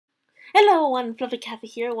Hello, I'm FluffyKathy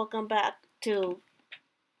here. Welcome back to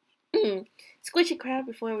SquishyCraft.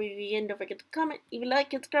 Before we begin, don't forget to comment if you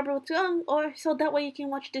like and subscribe with tongue, or so that way you can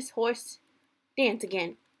watch this horse dance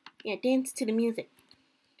again. Yeah, dance to the music.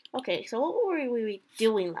 Okay, so what were we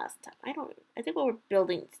doing last time? I think we were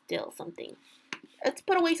building still something. Let's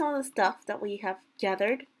put away some of the stuff that we have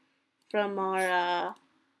gathered from our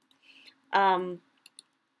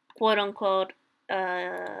quote unquote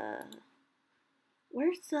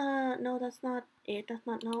where's no, that's not it. That's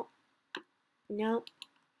not no. Nope.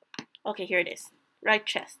 Okay, here it is. Right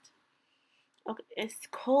chest. Okay, it's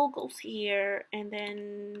coal goes here, and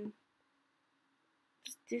then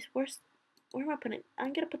this. Where am I putting it?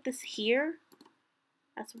 I'm gonna put this here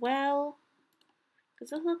as well,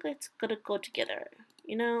 because it looks like it's gonna go together.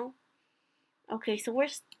 You know. Okay, so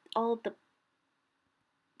where's all the?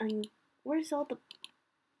 Where's all the?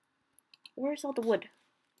 Where's all the wood?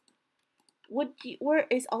 Where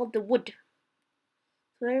is all the wood?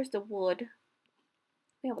 So there's the wood.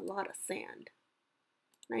 We have a lot of sand.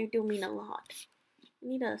 And I do mean a lot. I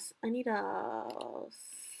need a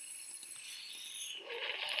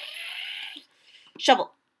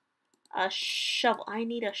shovel. A shovel. I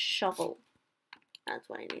need a shovel. That's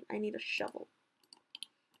what I need. I need a shovel.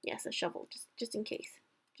 Yes, a shovel. Just in case.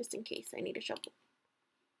 Just in case I need a shovel.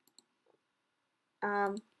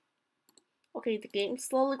 Okay, the game's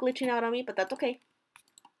slowly glitching out on me, but that's okay.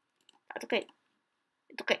 That's okay.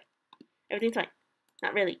 It's okay. Everything's fine.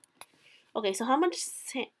 Not really. Okay, so how much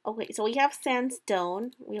sand? Okay, so we have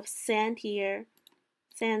sandstone. We have sand here.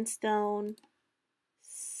 Sandstone.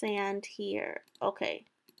 Sand here. Okay.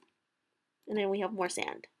 And then we have more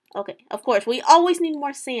sand. Okay, of course, we always need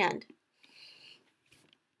more sand.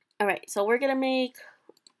 Alright, so we're gonna make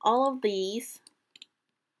all of these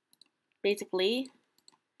basically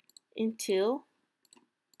into,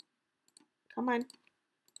 come on,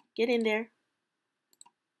 get in there.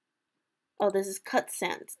 Oh, this is cut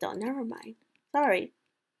sandstone. Never mind. Sorry.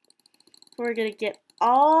 We're gonna get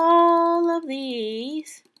all of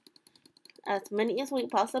these, as many as we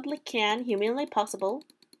possibly can, humanly possible,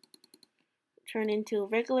 turn into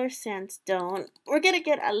regular sandstone. We're gonna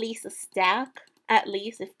get at least a stack, at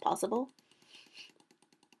least if possible.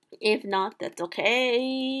 If not, that's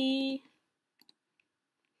okay.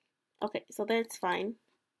 Okay, so that's fine.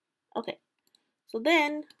 Okay, so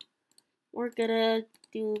then we're gonna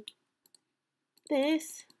do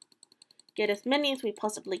this. Get as many as we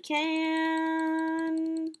possibly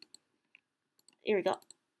can. Here we go.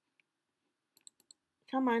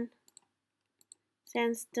 Come on.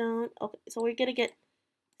 Sandstone. Okay, so we're gonna get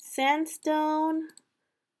sandstone,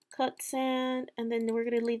 cut sand, and then we're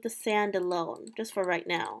gonna leave the sand alone, just for right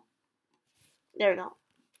now. There we go.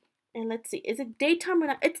 And let's see, is it daytime or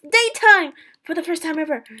not? It's daytime! For the first time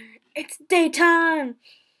ever. It's daytime!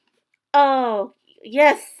 Oh,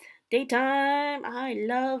 yes! Daytime! I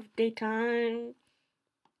love daytime.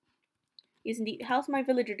 Yes, indeed. How's my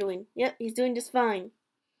villager doing? Yep, he's doing just fine.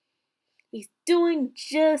 He's doing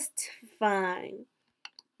just fine.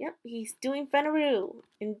 Yep, he's doing fanaroo.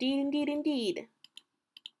 Indeed, indeed, indeed.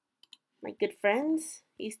 My good friends,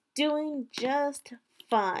 he's doing just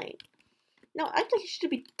fine. No, actually, he should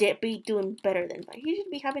be doing better than fine. He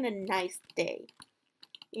should be having a nice day.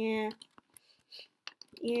 Yeah.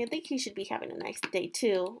 Yeah, I think he should be having a nice day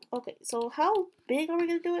too. Okay, so how big are we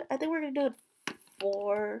gonna do it? I think we're gonna do it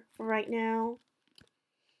 4 for right now,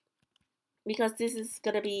 because this is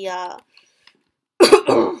gonna be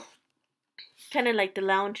kind of like the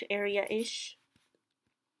lounge area-ish.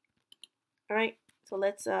 Alright, so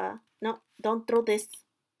let's, no, don't throw this.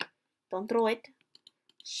 Don't throw it.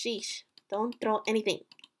 Sheesh, don't throw anything.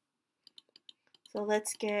 So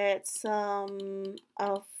let's get some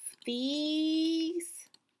of these.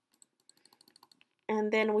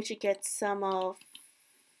 And then we should get some of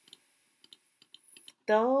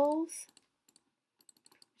those.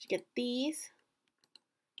 We should get these.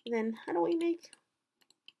 And then how do we make?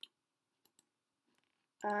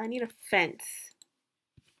 I need a fence.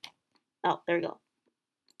 Oh, there we go.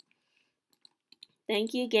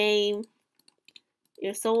 Thank you, game.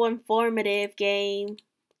 You're so informative, game.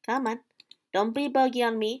 Come on. Don't be buggy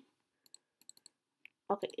on me.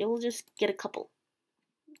 Okay, it will just get a couple.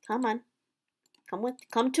 Come on.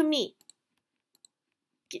 Come to me.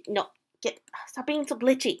 Stop being so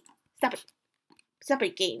glitchy. Stop it. Stop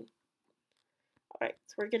it, game. Alright,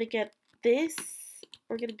 so we're gonna get this.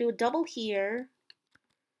 We're gonna do a double here.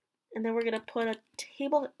 And then we're gonna put a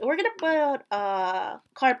table. We're gonna put a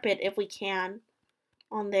carpet if we can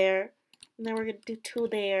on there. And then we're gonna do 2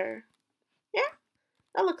 there. Yeah,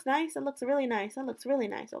 that looks nice. That looks really nice. That looks really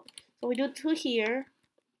nice. Okay, so we do 2 here.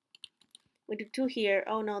 We do 2 here.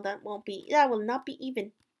 Oh no, that won't be. That will not be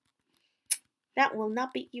even. That will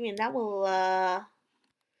not be even. That will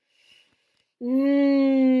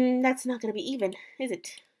that's not gonna be even, is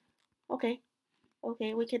it? Okay.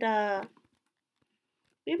 Okay, we could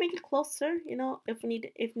we make it closer, you know, if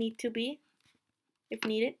need to be. If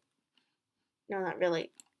needed. No, not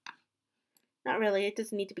really. Not really. It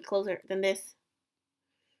doesn't need to be closer than this.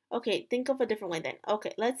 Okay, think of a different way then.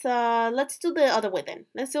 Okay, let's do the other way then.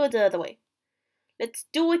 Let's do it the other way. Let's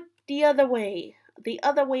do it the other way. The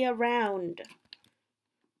other way around.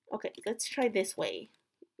 Okay, let's try this way.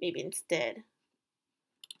 Maybe instead.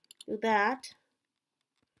 Do that.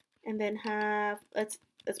 And then have let's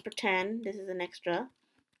pretend this is an extra.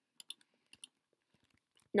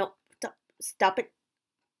 No, stop it.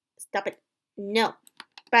 Stop it. No.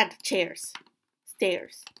 Bad chairs.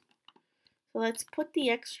 Stairs. So let's put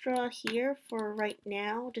the extra here for right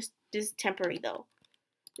now. This is temporary though.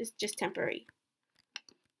 This is just temporary.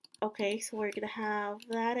 Okay, so we're gonna have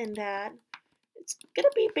that and that. It's gonna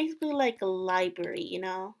be basically like a library, you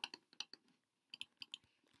know.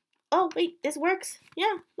 Oh wait, this works.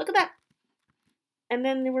 Yeah, look at that. And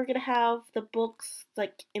then we're gonna have the books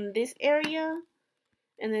like in this area,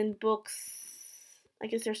 and then books. I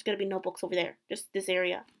guess there's gonna be no books over there, just this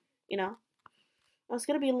area, you know. Oh, it's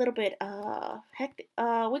gonna be a little bit hectic.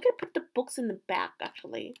 We could put the books in the back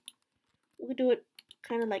actually. We could do it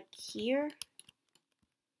kind of like here.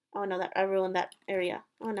 Oh no, that I ruined that area.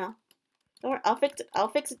 Oh no. Don't worry, I'll fix it. I'll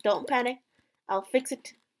fix it. Don't panic. I'll fix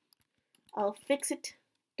it. I'll fix it.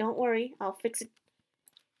 Don't worry. I'll fix it.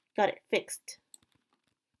 Got it. Fixed.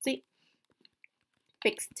 See?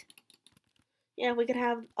 Fixed. Yeah, we could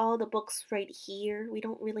have all the books right here. We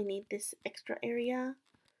don't really need this extra area.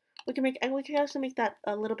 We can actually make that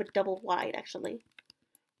a little bit double wide actually.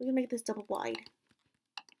 We can make this double wide.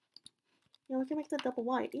 Yeah, we can make that double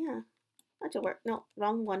wide. Yeah. That should work. No,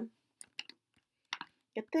 wrong one.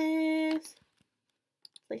 Get this.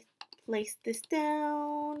 Place this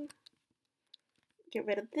down. Get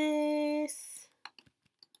rid of this.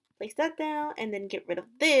 Place that down, and then get rid of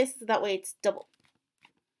this. So that way it's double.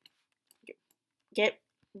 Get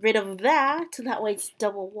rid of that. So that way it's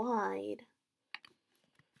double wide.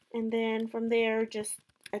 And then from there, just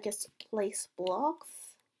I guess place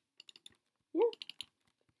blocks. Yeah.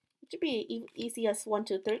 It should be easy as 1,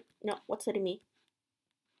 2, 3. No, what's it mean?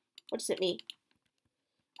 What does it mean?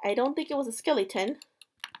 I don't think it was a skeleton.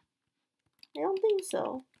 I don't think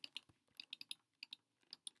so.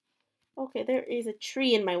 Okay, there is a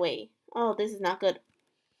tree in my way. Oh, this is not good.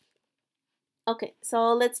 Okay,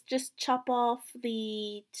 so let's just chop off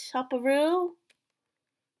the choparoo,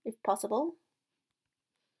 if possible.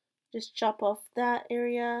 Just chop off that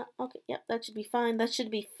area. Okay, yep, that should be fine. That should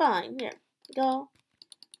be fine. There we go.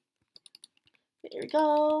 There we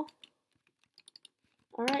go.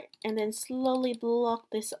 Alright, and then slowly block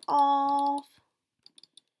this off.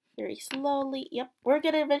 Very slowly. Yep, we're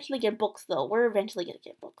gonna eventually get books though. We're eventually gonna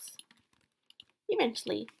get books.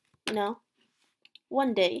 Eventually, you know.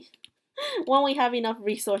 One day. When we have enough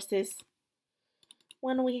resources.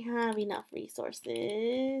 When we have enough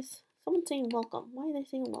resources. Someone's saying welcome. Why are they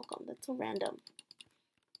saying welcome? That's so random.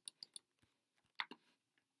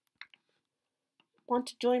 Want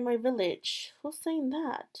to join my village? Who's saying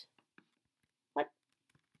that? What?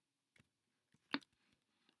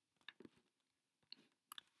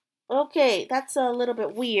 Okay, that's a little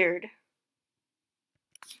bit weird.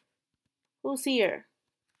 Who's here?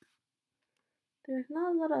 There's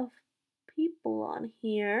not a lot of people on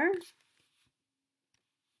here.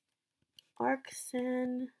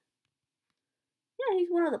 Arxen. Yeah, he's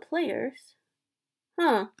one of the players.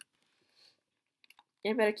 Huh.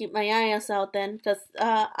 I better keep my eyes out then, because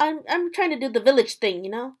I'm trying to do the village thing, you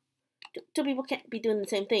know? Two people can't be doing the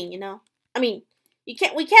same thing, you know? I mean, we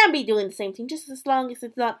can be doing the same thing, just as long as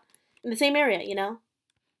it's not in the same area, you know?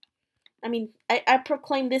 I mean, I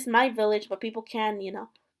proclaim this my village, but people can, you know,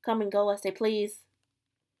 come and go as they please.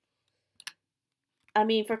 I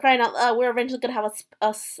mean, for crying out loud, we're eventually gonna have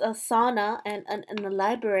a sauna and a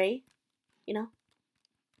library, you know?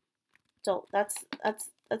 So that's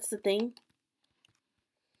the thing.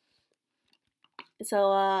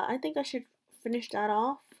 So I think I should finish that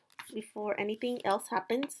off before anything else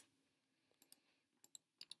happens.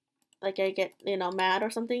 Like I get, you know, mad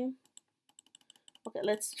or something. Okay,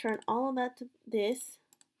 let's turn all of that to this.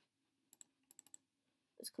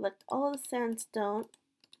 Let's collect all of the sandstone.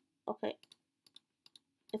 Okay.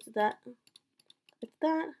 It's that. It's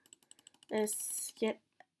that. Let's get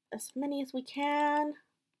as many as we can.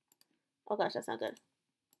 Oh gosh, that's not good.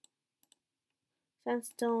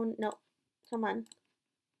 Sandstone, no. Come on.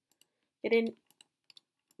 Get in.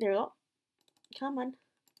 There we go. Come on.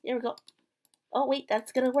 There we go. Oh, wait,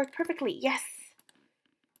 that's gonna work perfectly. Yes!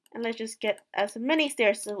 And let's just get as many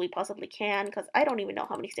stairs as we possibly can, because I don't even know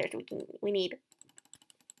how many stairs we need.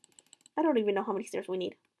 I don't even know how many stairs we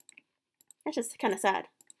need. That's just kind of sad.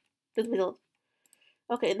 This build.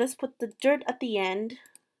 Okay, let's put the dirt at the end.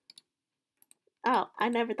 Oh, I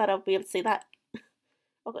never thought I would be able to say that.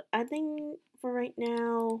 Okay, I think for right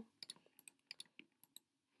now,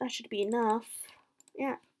 that should be enough.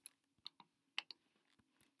 Yeah.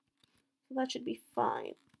 So that should be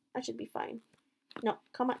fine. That should be fine. No,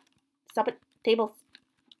 come on. Stop it. Tables.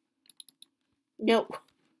 No.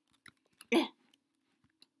 There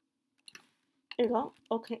you go.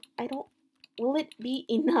 Okay, I don't... Will it be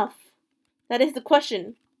enough? That is the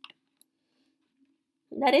question.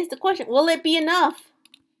 That is the question. Will it be enough?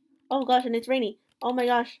 Oh gosh, and it's rainy. Oh my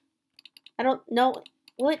gosh. I don't know.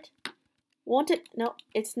 Will it? Won't it? No,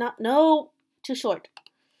 it's not. No. Too short.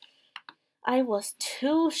 I was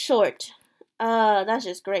too short. That's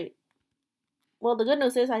just great. Well, the good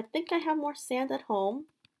news is I think I have more sand at home.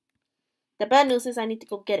 The bad news is I need to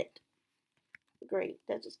go get it. Great.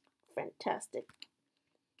 That's just fantastic.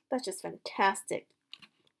 That's just fantastic.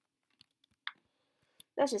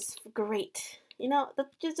 That's just great. You know,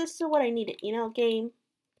 that's just what I needed. You know, game.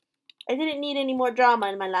 I didn't need any more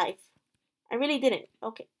drama in my life. I really didn't.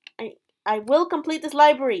 Okay. I will complete this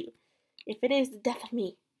library. If it is the death of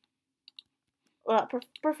me. Well,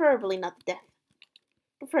 preferably not the death.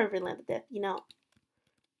 Preferably not the death, you know.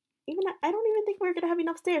 I don't even think we're gonna have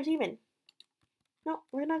enough stairs, even. No,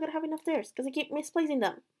 we're not gonna have enough stairs, because I keep misplacing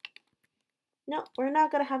them. No, we're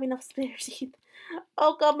not gonna have enough stairs either.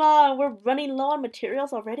 Oh, come on, we're running low on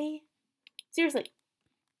materials already? Seriously.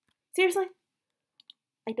 Seriously?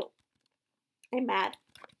 I'm mad.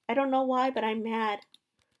 I don't know why, but I'm mad.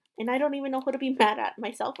 And I don't even know who to be mad at,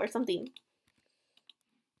 myself or something.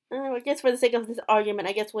 I guess for the sake of this argument,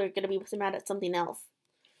 I guess we're gonna be mad at something else.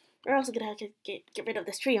 We're also gonna have to get rid of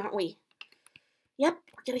this tree, aren't we? Yep,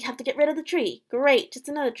 we're gonna have to get rid of the tree. Great, just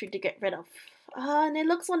another tree to get rid of. And it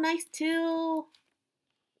looks so nice too.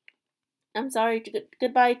 I'm sorry,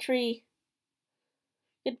 goodbye tree.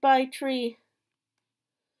 Goodbye tree.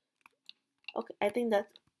 Okay, I think that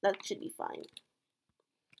should be fine.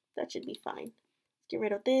 That should be fine. Get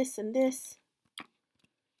rid of this and this.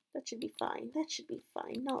 That should be fine. That should be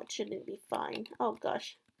fine. No, it shouldn't be fine. Oh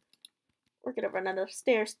gosh. We're gonna run out of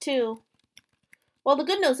stairs too. Well, the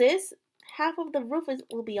good news is half of the roof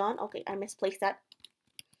will be on. Okay, I misplaced that.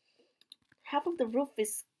 Half of the roof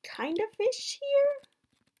is kind of fish here.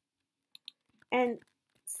 And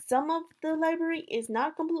some of the library is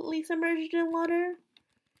not completely submerged in water.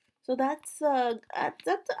 So that's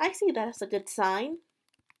I see that as a good sign.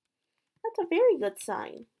 That's a very good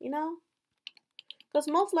sign, you know? Because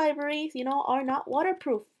most libraries, you know, are not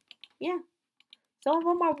waterproof. Yeah. Some of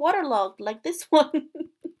them are waterlogged, like this one.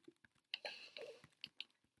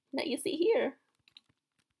 That you see here.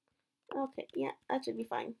 Okay, yeah, that should be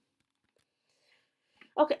fine.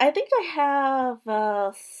 Okay, I think I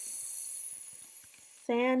have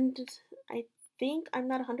sand. I think I'm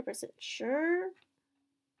not 100% sure.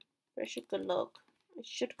 But I should go look. I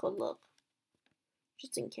should go look.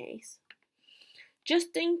 Just in case.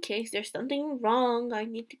 Just in case there's something wrong, I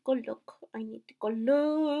need to go look. I need to go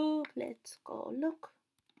look. Let's go look.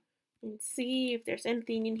 And see if there's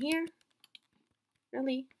anything in here.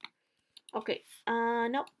 Really? Okay.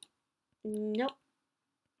 Nope. Nope.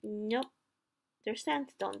 Nope. There's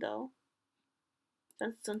sandstone though.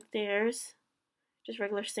 Sandstone stairs. Just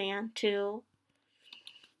regular sand too.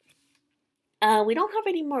 We don't have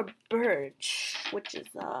any more birch, which is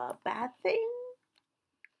a bad thing.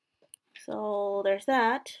 So there's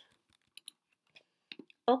that.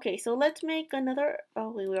 Okay, so let's make another.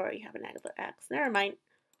 Oh, we already have another axe. Never mind.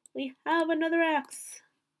 We have another axe.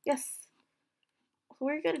 Yes. So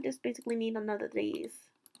we're gonna just basically need another of these.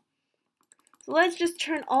 So let's just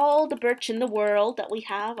turn all the birch in the world that we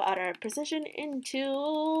have at our position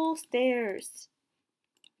into stairs.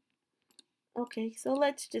 Okay, so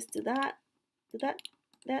let's just do that. Do that,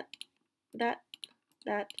 that,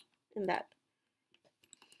 and that.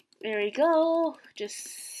 There we go. Just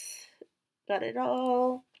got it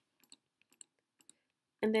all.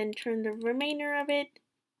 And then turn the remainder of it.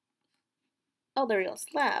 Oh, there we go.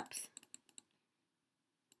 Slabs.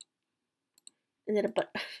 And then a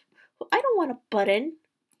button. I don't want a button.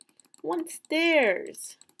 I want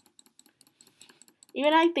stairs.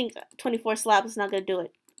 Even I think 24 slabs is not gonna do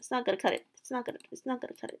it. It's not gonna cut it. It's not gonna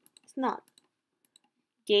cut it. It's not.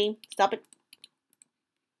 Game, stop it.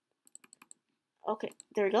 Okay,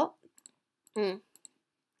 there we go.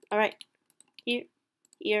 Alright. Here,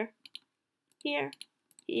 here, here,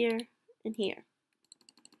 here, in here.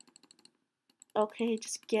 Okay,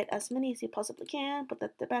 just get as many as you possibly can. Put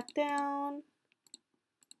that back down.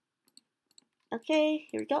 Okay,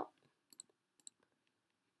 here we go.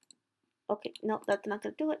 Okay, no, that's not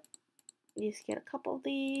gonna do it. Just get a couple of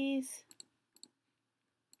these.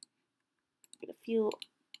 Get a few.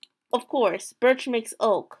 Of course, birch makes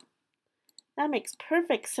oak. That makes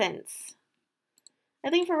perfect sense. I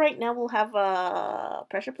think for right now we'll have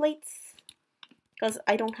pressure plates because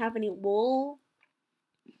I don't have any wool.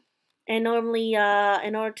 And normally,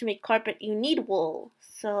 in order to make carpet, you need wool.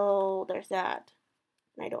 So there's that.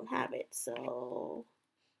 And I don't have it, so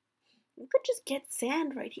we could just get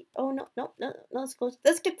sand right here. Oh no, no, no, no!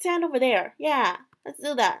 Let's get sand over there. Yeah, let's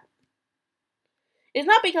do that. It's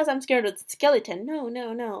not because I'm scared of the skeleton. No,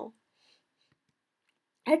 no, no.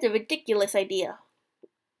 That's a ridiculous idea.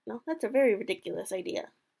 No, that's a very ridiculous idea.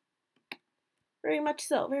 Very much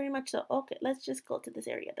so, very much so. Okay, let's just go to this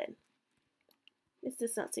area then. This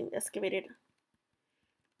does not seem excavated.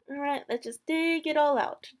 Alright, let's just dig it all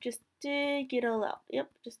out. Just dig it all out. Yep,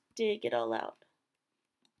 just dig it all out.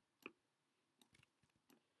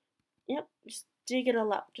 Yep, just dig it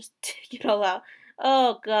all out. Just dig it all out.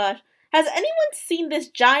 Oh gosh. Has anyone seen this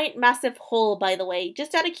giant massive hole, by the way?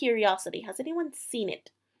 Just out of curiosity, has anyone seen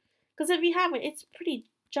it? Because if you haven't, it's pretty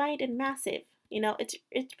giant and massive. You know, it's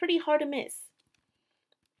pretty hard to miss.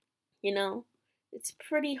 You know, it's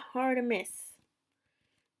pretty hard to miss.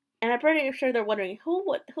 And I'm pretty sure they're wondering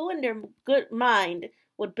who in their good mind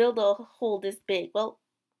would build a hole this big. Well,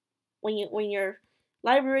 when your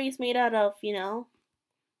library is made out of, you know,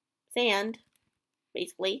 sand,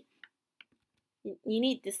 basically, you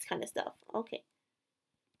need this kind of stuff. Okay,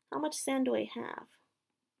 how much sand do I have?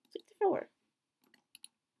 64.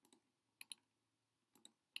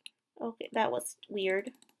 Okay, that was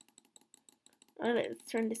weird.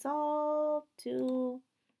 Let's turn this all to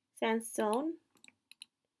sandstone.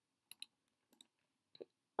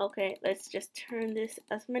 Okay, let's just turn this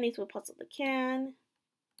as many as we possibly can.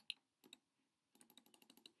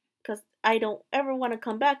 Because I don't ever want to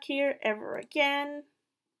come back here ever again.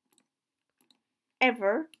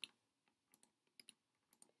 Ever.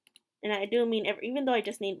 And I do mean ever, even though I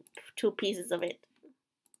just need 2 pieces of it.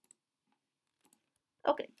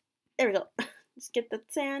 Okay, there we go. Let's get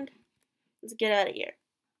that sand. Let's get out of here.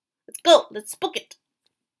 Let's go. Let's book it.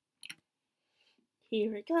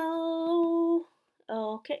 Here we go.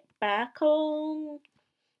 Okay, back home.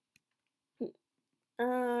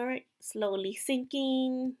 Alright, slowly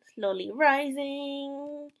sinking, slowly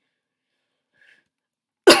rising.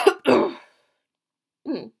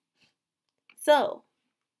 So,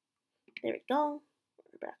 there we go.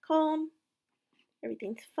 We're back home.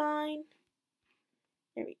 Everything's fine.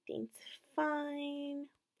 Everything's fine.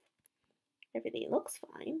 Everything looks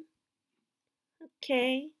fine.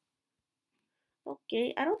 Okay.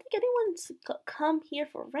 Okay, I don't think anyone's come here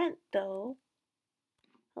for rent, though.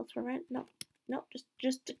 House for rent? No. No,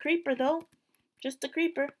 just a creeper, though. Just a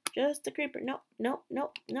creeper. Just a creeper. No, no,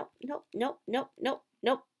 no, no, no, no, no, no,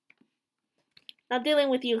 no. Not dealing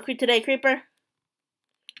with you today, creeper.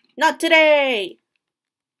 Not today!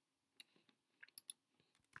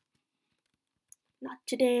 Not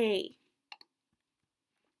today.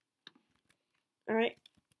 Alright.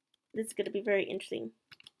 This is going to be very interesting.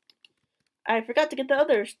 I forgot to get the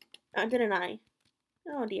others, didn't I?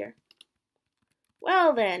 Oh dear.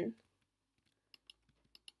 Well then.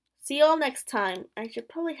 See you all next time. I should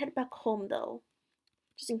probably head back home though.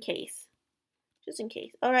 Just in case. Just in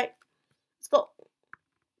case. Alright. Let's go.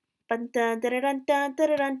 Ta-da!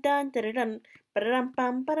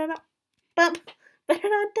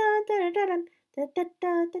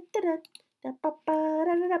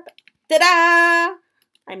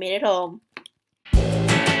 I made it home.